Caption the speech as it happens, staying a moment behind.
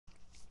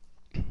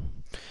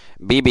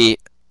BB,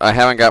 I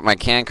haven't got my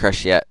can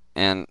crush yet,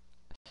 and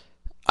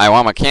I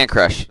want my can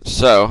crush,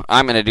 so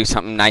I'm gonna do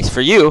something nice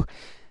for you,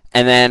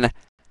 and then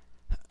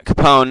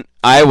Capone,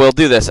 I will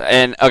do this.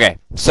 And okay,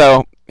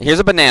 so here's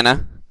a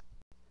banana.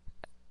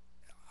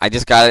 I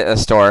just got it at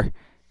the store,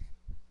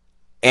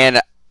 and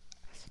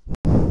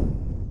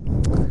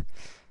I'm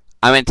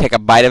gonna take a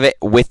bite of it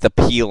with the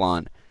peel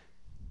on.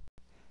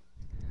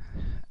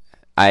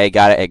 I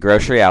got it at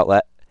grocery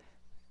outlet,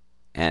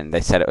 and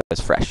they said it was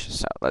fresh.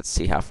 So let's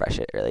see how fresh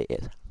it really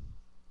is.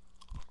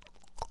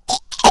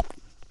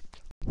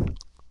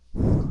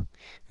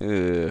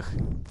 Ugh.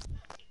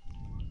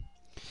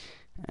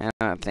 I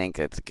don't think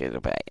it's a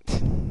good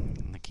bite.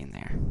 Look in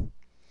there.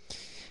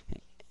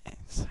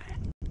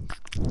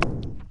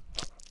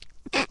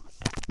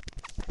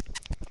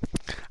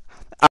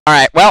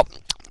 Alright, well,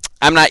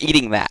 I'm not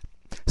eating that.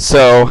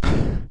 So,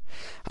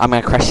 I'm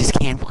going to crush this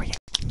can for you.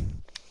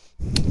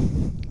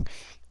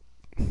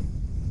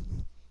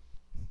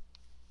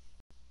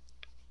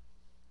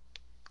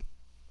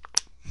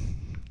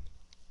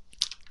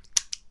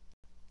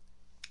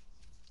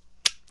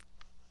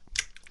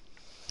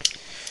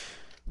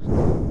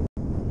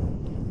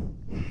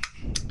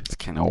 It's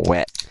kind of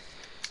wet.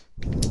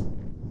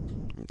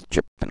 It's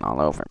dripping all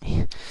over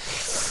me.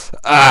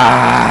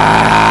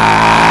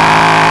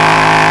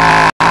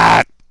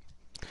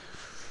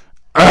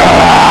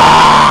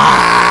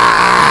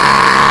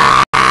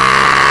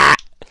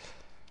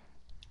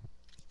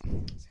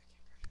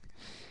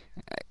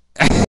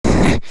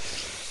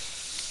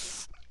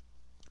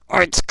 Oh,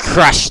 it's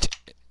crushed.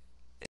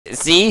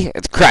 See?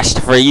 It's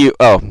crushed for you.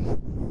 Oh.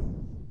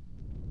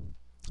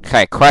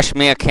 Okay, crush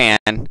me a can,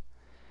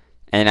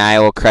 and I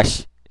will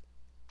crush.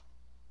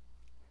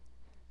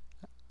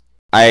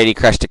 I already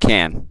crushed a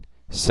can,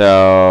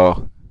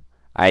 so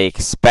I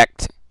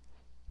expect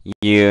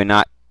you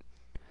not.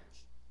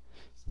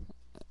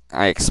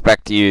 I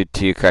expect you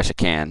to crush a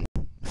can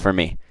for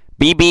me.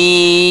 BB.